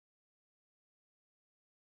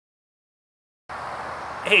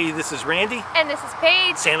Hey, this is Randy. And this is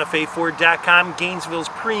Paige. SantaFeFord.com, Gainesville's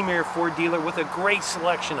premier Ford dealer with a great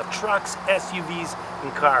selection of trucks, SUVs,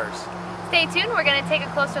 and cars. Stay tuned, we're going to take a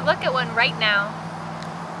closer look at one right now.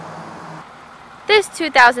 This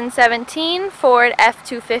 2017 Ford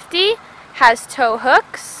F-250 has tow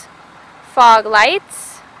hooks, fog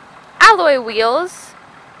lights, alloy wheels,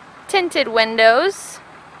 tinted windows,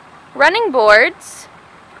 running boards,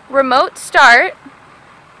 remote start,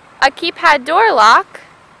 a keypad door lock,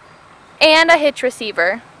 and a hitch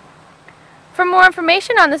receiver. For more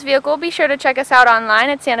information on this vehicle, be sure to check us out online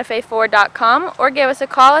at SantaFeFord.com or give us a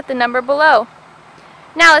call at the number below.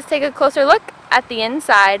 Now let's take a closer look at the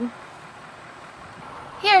inside.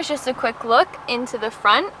 Here's just a quick look into the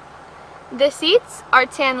front. The seats are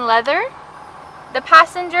tan leather. The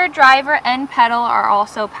passenger, driver, and pedal are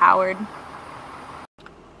also powered.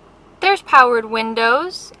 There's powered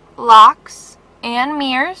windows, locks, and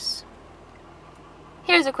mirrors.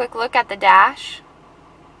 Here's a quick look at the dash.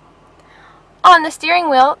 On the steering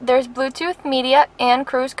wheel, there's Bluetooth media and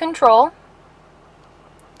cruise control.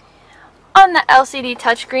 On the LCD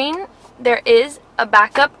touchscreen, there is a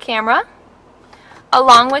backup camera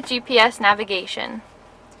along with GPS navigation.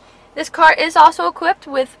 This car is also equipped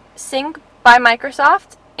with Sync by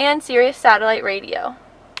Microsoft and Sirius satellite radio.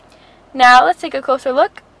 Now let's take a closer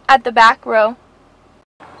look at the back row.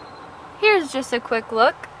 Here's just a quick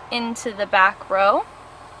look into the back row.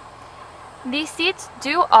 These seats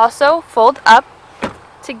do also fold up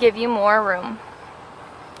to give you more room.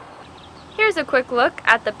 Here's a quick look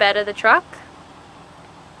at the bed of the truck.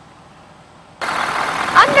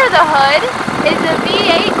 Under the hood is a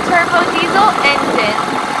V8 turbo diesel engine.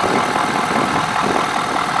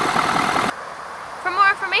 For more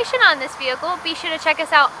information on this vehicle, be sure to check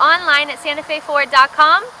us out online at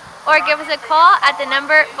SantaFeFord.com or give us a call at the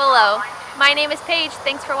number below. My name is Paige.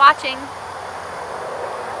 Thanks for watching.